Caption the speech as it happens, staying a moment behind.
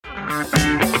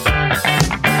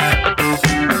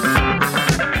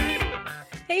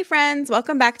Hey friends,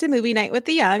 welcome back to Movie Night with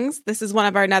the Youngs. This is one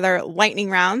of our another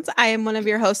lightning rounds. I am one of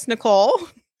your hosts, Nicole.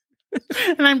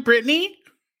 And I'm Brittany.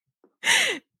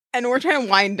 And we're trying to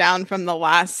wind down from the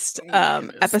last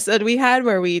episode we had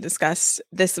where we discussed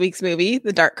this week's movie,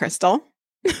 The Dark Crystal.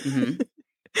 Mm-hmm.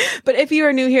 But if you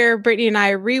are new here, Brittany and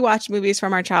I rewatch movies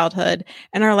from our childhood,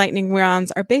 and our lightning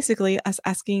rounds are basically us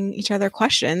asking each other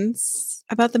questions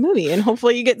about the movie, and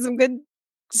hopefully you get some good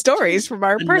stories from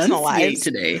our personal lives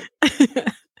today.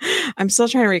 I'm still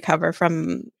trying to recover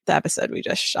from the episode we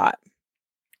just shot.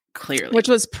 Clearly. Which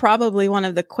was probably one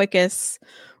of the quickest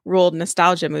ruled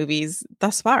nostalgia movies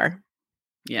thus far.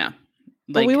 Yeah.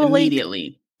 Like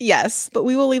immediately. Yes, but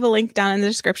we will leave a link down in the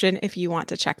description if you want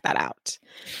to check that out.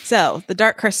 So, The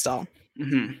Dark Crystal.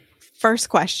 Mm-hmm. First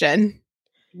question.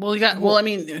 Well,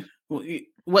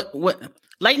 what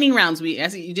lightning rounds we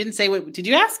asked? You didn't say what did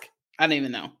you ask? I don't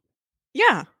even know.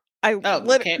 Yeah.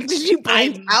 Okay. Did you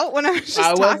blank out when I was just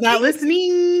talking? I was not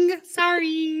listening.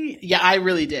 Sorry. Yeah, I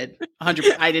really did.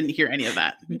 100%. I didn't hear any of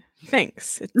that.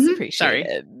 Thanks. It's appreciated. Sorry.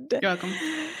 You're welcome.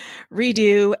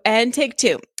 Redo and take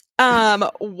two.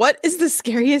 What is the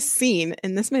scariest scene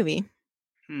in this movie?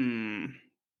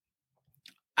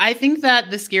 I think that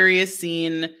the scariest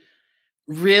scene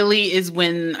really is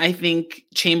when I think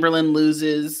Chamberlain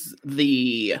loses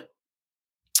the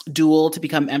duel to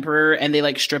become emperor and they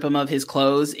like strip him of his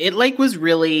clothes. It like was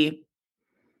really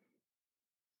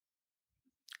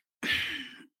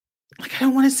like, I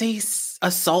don't want to say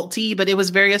assaulty, but it was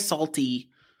very assaulty.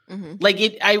 Mm-hmm.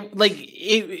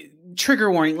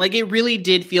 Trigger warning. Like it really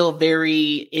did feel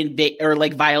very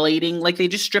violating. Like they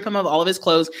just strip him of all of his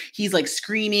clothes. He's like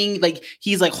screaming, like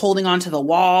he's like holding onto the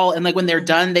wall. And like when they're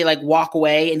done, they like walk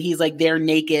away and he's like there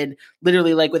naked,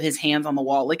 literally like with his hands on the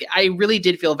wall. Like I really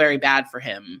did feel very bad for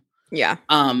him. Yeah.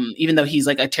 Even though he's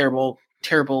like a terrible,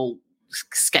 terrible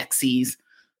Skeksis.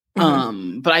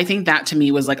 Mm-hmm. But I think that to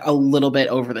me was like a little bit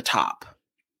over the top.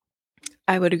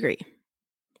 I would agree.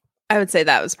 I would say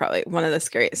that was probably one of the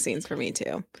scariest scenes for me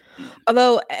too.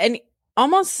 Although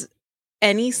almost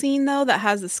any scene though that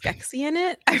has a Skeksis in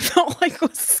it, I felt like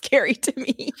was scary to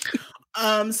me.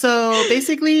 So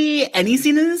basically any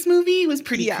scene in this movie was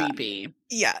pretty creepy.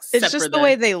 Yeah. It's just the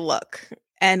way they look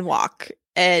and walk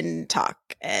and talk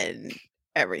and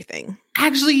everything.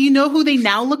 Actually, you know who they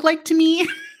now look like to me?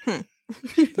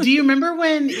 Do you remember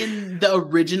when in the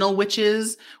original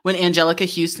Witches, when Angelica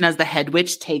Houston as the head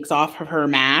witch takes off her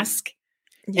mask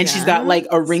and she's got like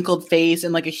a wrinkled face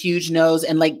and like a huge nose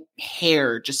and like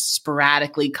hair just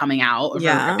sporadically coming out of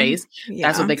her face? Yeah.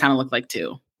 That's what they kind of look like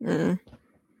too. Mm.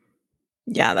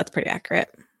 Yeah, that's pretty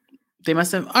accurate. They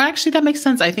must have. Oh, actually, that makes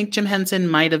sense. I think Jim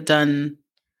Henson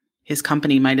his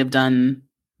company might have done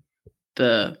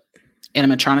the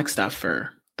animatronic stuff for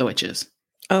the Witches.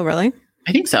 Oh, really?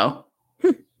 I think so.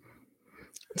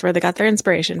 That's where they got their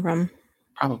inspiration from.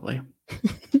 Probably.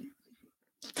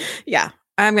 Yeah,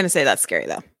 I'm going to say that's scary,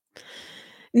 though.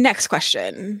 Next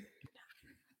question.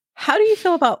 How do you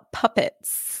feel about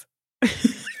puppets? Do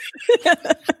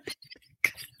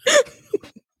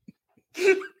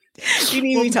you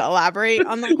need me to elaborate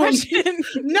on that question?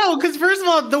 No, because first of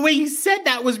all, the way you said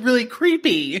that was really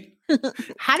creepy.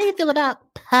 How do you feel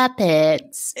about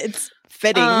puppets? It's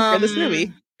fitting for this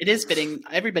movie. It is fitting.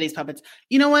 Everybody's puppets.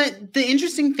 You know what? The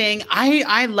interesting thing,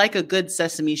 I like a good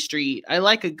Sesame Street. I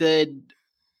like a good,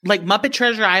 like Muppet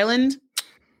Treasure Island.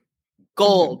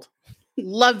 Gold.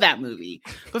 Mm-hmm. Love that movie.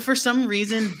 But for some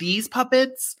reason, these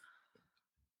puppets,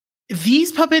 and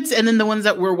then the ones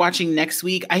that we're watching next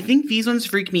week, I think these ones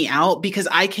freak me out because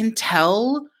I can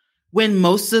tell when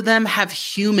most of them have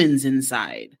humans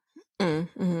inside.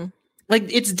 Mm-hmm.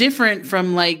 Like it's different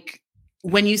from like,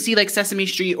 when you see like Sesame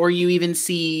Street or you even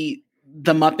see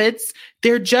the Muppets,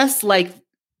 they're just like,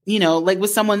 you know, like with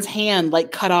someone's hand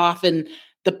like cut off and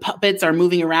the puppets are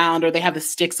moving around or they have the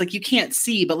sticks, like you can't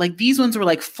see, but like these ones were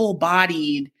like full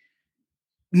bodied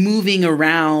moving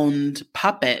around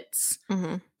puppets.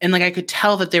 Mm-hmm. And like I could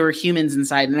tell that there were humans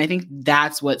inside. And I think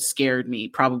that's what scared me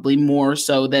probably more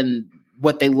so than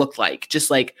what they look like. Just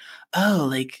like, oh,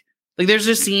 like there's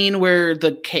a scene where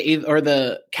the cave or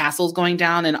the castle's going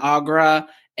down in Agra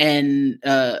and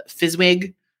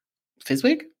Fizwig?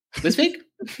 What's it?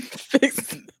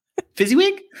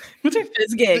 Fizgig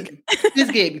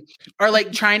are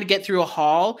like trying to get through a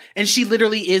hall and she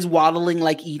literally is waddling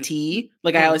like E.T.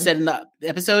 like I always said in the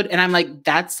episode. And I'm like,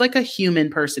 that's like a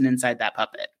human person inside that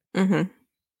puppet. Mm-hmm.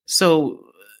 So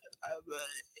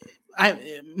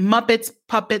Muppets,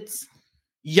 puppets,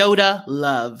 Yoda,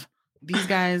 love. These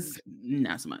guys,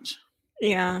 not so much.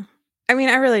 Yeah. I mean,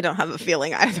 I really don't have a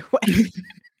feeling either way.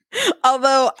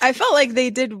 Although I felt like they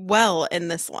did well in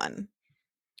this one.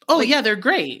 Oh, like, yeah, they're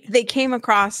great. They came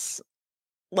across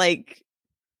like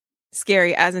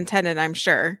scary as intended, I'm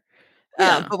sure.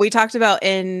 Yeah. But we talked about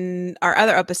in our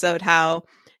other episode how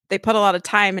they put a lot of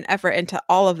time and effort into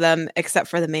all of them except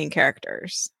for the main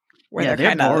characters, where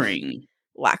they're kind boring,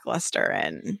 of lackluster,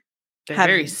 and they're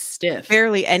very stiff.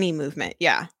 Barely any movement.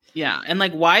 Yeah. Yeah. And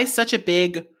like, why such a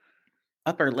big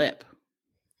upper lip?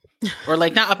 Or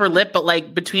like not upper lip, but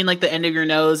like between like the end of your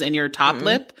nose and your top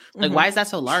lip. Like, why is that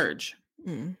so large?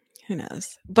 Who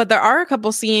knows? But there are a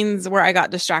couple scenes where I got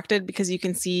distracted because you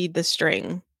can see the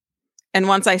string. And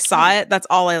once I saw it, that's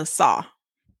all I saw.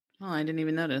 Oh, I didn't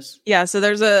even notice. Yeah, so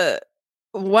there's a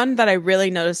one that I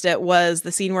really noticed. It was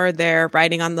the scene where they're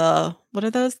riding on the, what are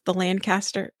those? The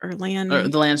Lancaster or Land? Or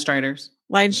the Landstriders.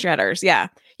 Landstriders, yeah.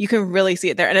 You can really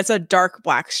see it there. And it's a dark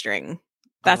black string.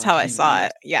 That's how I saw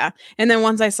it. Yeah. And then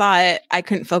once I saw it, I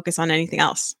couldn't focus on anything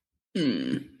else.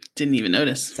 Didn't even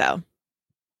notice. So,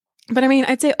 but I mean,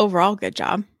 I'd say overall, good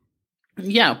job.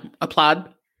 Yeah.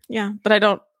 Applaud. Yeah. But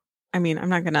I'm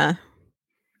not going to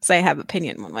say I have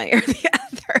opinion one way or the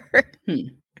other.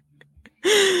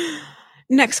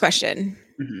 Next question.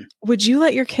 Would you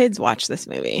let your kids watch this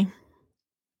movie?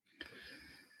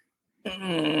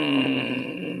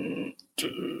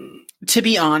 To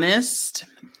be honest,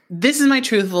 this is my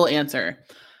truthful answer.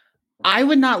 I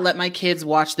would not let my kids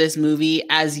watch this movie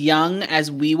as young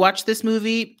as we watch this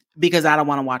movie because I don't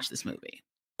want to watch this movie.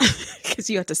 Because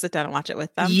you have to sit down and watch it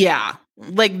with them? Yeah.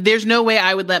 Like, there's no way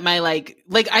I would let my, like,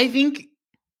 I think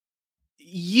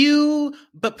you,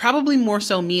 but probably more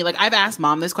so me. Like, I've asked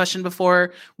mom this question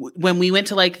before when we went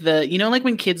to, like, like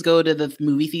when kids go to the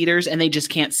movie theaters and they just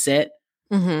can't sit.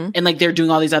 And like they're doing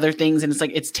all these other things and it's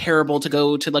like it's terrible to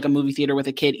go to like a movie theater with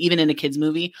a kid, even in a kid's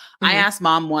movie. I asked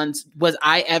mom once, was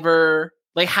I ever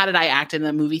like, how did I act in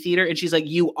the movie theater? And she's like,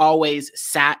 you always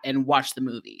sat and watched the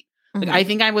movie. Like, I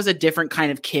think I was a different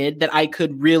kind of kid that I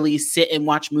could really sit and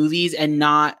watch movies and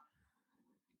not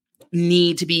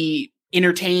need to be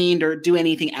entertained or do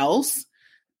anything else.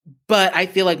 But I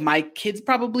feel like my kids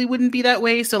probably wouldn't be that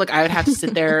way. So like I would have to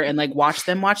sit there and like watch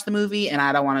them watch the movie, and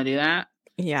I don't want to do that.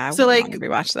 Yeah. So like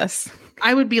rewatch this.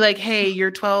 I would be like, hey, you're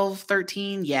 12,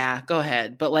 13. Yeah, go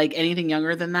ahead. But like anything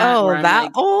younger than that. Oh, that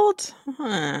like, old?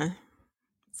 Huh.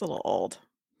 It's a little old.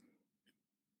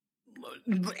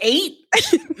 8?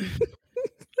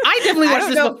 I definitely watched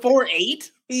this before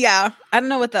 8. Yeah. I don't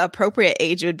know what the appropriate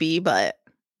age would be, but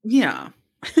yeah.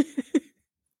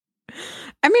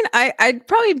 I mean, I'd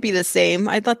probably be the same.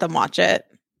 I'd let them watch it.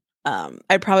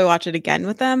 I'd probably watch it again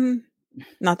with them.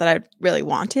 Not that I really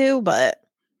want to, but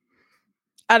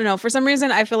I don't know. For some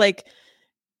reason, I feel like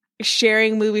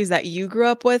sharing movies that you grew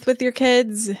up with your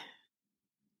kids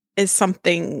is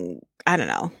something, I don't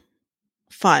know,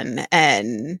 fun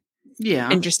and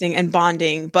interesting and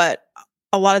bonding. But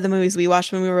a lot of the movies we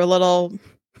watched when we were little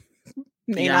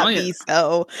may not be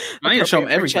so. I need to show them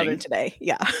everything today.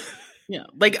 Yeah. Yeah.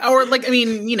 Like, or like, I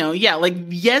mean, like,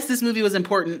 yes, this movie was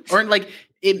important, or like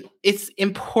it's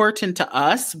important to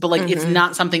us, but like, it's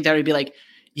not something that would be like,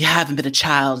 you haven't been a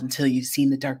child until you've seen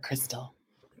The Dark Crystal.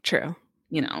 True.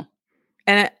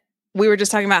 And we were just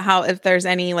talking about how if there's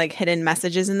any like hidden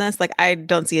messages in this, like I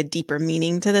don't see a deeper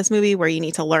meaning to this movie where you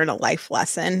need to learn a life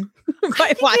lesson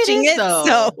by watching it.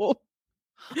 So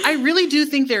I really do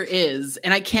think there is.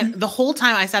 And I can't, the whole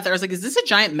time I sat there, I was like, is this a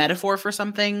giant metaphor for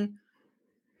something?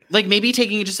 Like maybe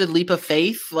taking just a leap of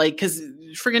faith? Like, cause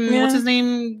friggin' what's his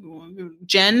name?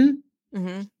 Jen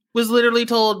was literally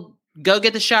told, go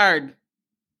get the shard.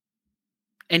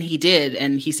 And he did,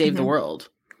 and he saved the world.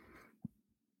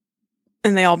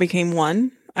 And they all became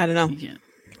one? I don't know.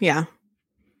 Yeah.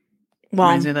 Well,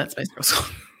 reminds me of that Spice Girls song.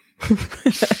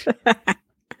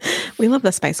 We love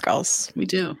the Spice Girls. We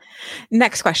do.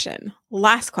 Next question.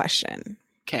 Last question.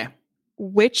 Okay.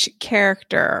 Which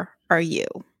character are you?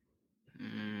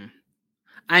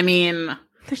 I mean,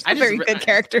 there's very good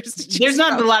characters. There's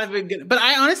not a lot of good, but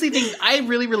I honestly think I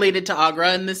really related to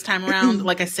Agra in this time around.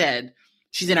 Like I said,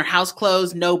 she's in her house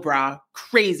clothes, no bra,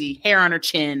 crazy hair on her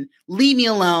chin. Leave me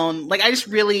alone. Like I just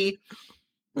really,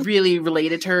 really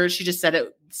related to her. She just said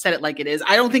it like it is.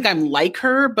 I don't think I'm like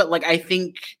her, but like I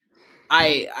think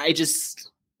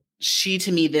she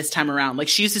to me this time around, like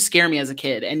she used to scare me as a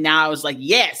kid, and now I was like,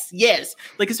 yes.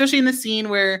 Like especially in the scene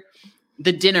where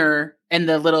the dinner and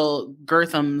the little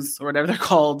Girthams or whatever they're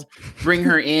called bring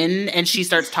her in, and she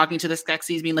starts talking to the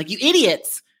Skeksis, being like, "You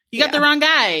idiots! You got the wrong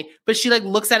guy." But she like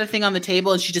looks at a thing on the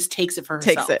table and she just takes it for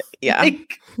herself. Takes it, yeah.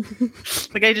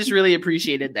 Like I just really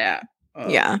appreciated that.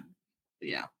 Yeah.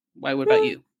 What about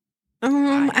you?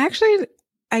 Actually,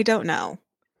 I don't know.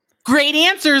 Great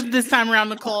answers this time around,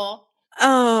 Nicole.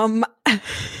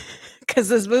 Because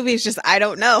this movie is just, I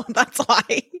don't know. That's why.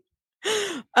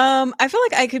 I feel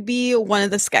like I could be one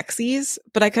of the Skeksis,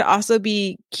 but I could also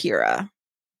be Kira.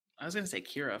 I was going to say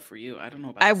Kira for you. I don't know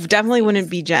about I definitely wouldn't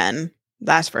be Jen.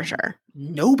 That's for sure.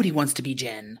 Nobody wants to be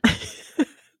Jen.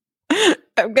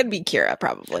 I'm going to be Kira,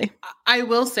 probably. I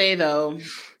will say, though,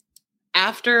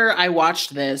 after I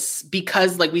watched this,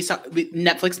 because like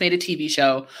Netflix made a TV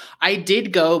show, I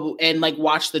did go and like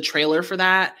watch the trailer for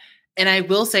that. And I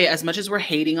will say, as much as we're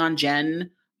hating on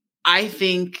Jen, I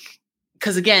think,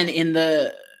 because again, in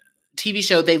the TV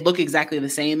show, they look exactly the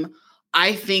same.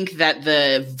 I think that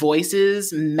the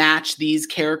voices match these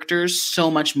characters so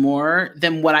much more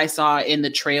than what I saw in the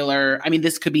trailer. I mean,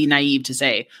 this could be naive to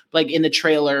say, like in the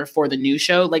trailer for the new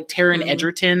show, like Taron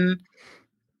Egerton.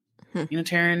 You know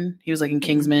Taron? He was like in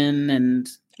Kingsman and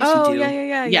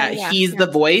yeah. He's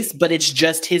the voice, but it's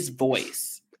just his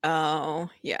voice. Oh,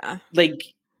 yeah. Like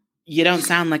you don't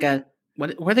sound like a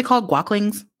what are they called?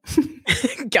 Guaklings?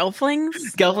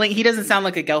 Gelflings? Gelfling. He doesn't sound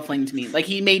like a Gelfling to me. Like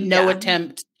he made no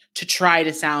attempt to try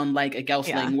to sound like a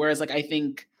Gelfling, whereas like I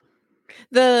think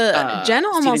the Jen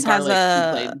almost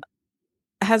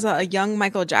has a young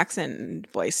Michael Jackson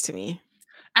voice to me.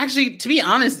 Actually, to be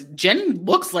honest, Jen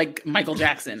looks like Michael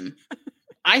Jackson.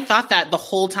 I thought that the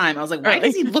whole time. I was like, why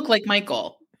does he look like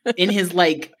Michael in his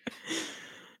like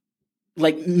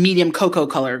medium cocoa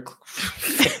color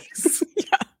face?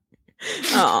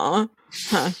 Aw.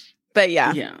 Huh. But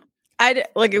yeah.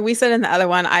 Like we said in the other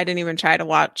one, I didn't even try to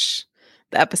watch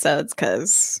the episodes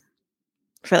because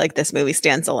I feel like this movie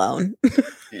stands alone.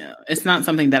 Yeah. It's not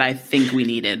something that I think we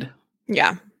needed.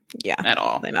 Yeah. At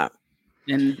all. Probably not.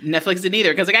 And Netflix didn't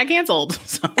either because it got canceled.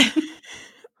 So.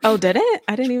 Oh, did it?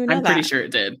 I didn't even know I'm pretty sure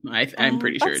it did. I'm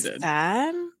pretty sure it did.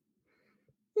 Sad.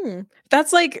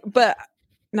 That's like, but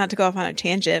not to go off on a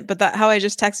tangent, but how I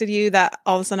just texted you that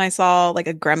all of a sudden I saw like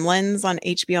a Gremlins on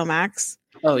HBO Max.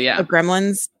 Oh, yeah. A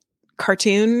Gremlins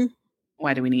cartoon.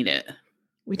 Why do we need it?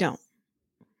 We don't.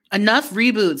 Enough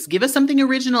reboots. Give us something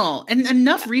original. And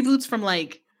enough reboots from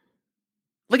like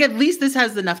at least this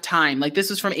has enough time. Like this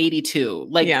was from 82.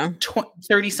 Like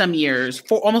 30 some years.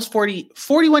 Almost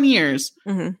 41 years.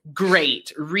 Mm-hmm.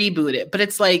 Great. Reboot it. But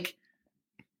it's like,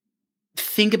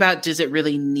 think about, does it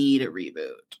really need a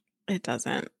reboot? It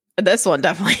doesn't. This one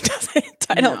definitely doesn't.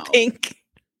 I don't think.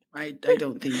 I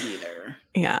don't think either.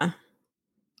 Yeah.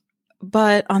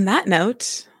 But on that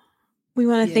note, we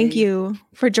want to thank you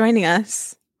for joining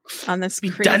us on this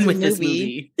crazy done with movie. This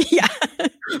movie. Yeah.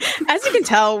 As you can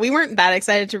tell, we weren't that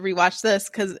excited to rewatch this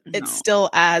because it's still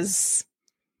as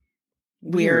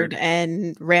weird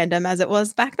and random as it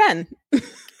was back then.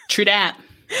 True that.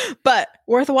 But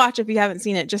worth a watch if you haven't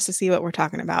seen it, just to see what we're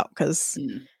talking about, because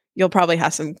you'll probably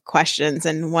have some questions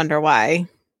and wonder why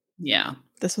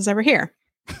this was ever here.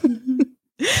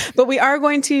 But we are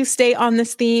going to stay on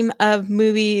this theme of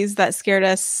movies that scared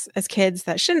us as kids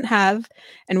that shouldn't have,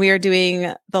 and we are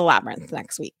doing The Labyrinth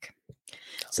next week.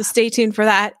 So stay tuned for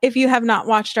that. If you have not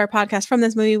watched our podcast from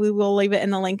this movie, we will leave it in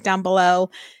the link down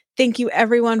below. Thank you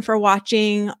everyone for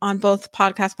watching on both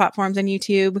podcast platforms and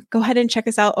YouTube. Go ahead and check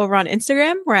us out over on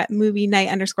Instagram. We're at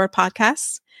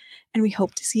movie_night_podcasts. And we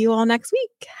hope to see you all next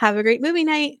week. Have a great movie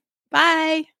night.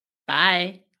 Bye.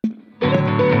 Bye.